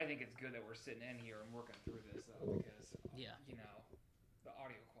that we're sitting in here and working through this though, because the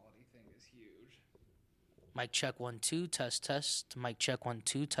audio quality thing is huge. Mic check 1 2 test test. Mic check 1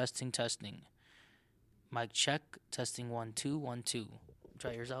 2 testing testing. Mic check testing 1 2 1 2.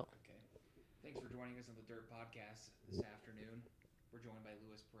 Try yours out. Okay. Thanks for joining us on the Dirt Podcast this afternoon. We're joined by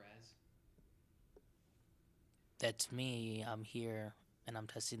Luis Perez. That's me. I'm here and I'm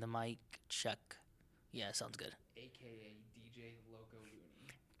testing the mic. Check. Yeah, sounds good. AKA DJ Loco Looney.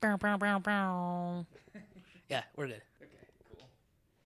 Bow, bow, bow, bow. Yeah, we're good.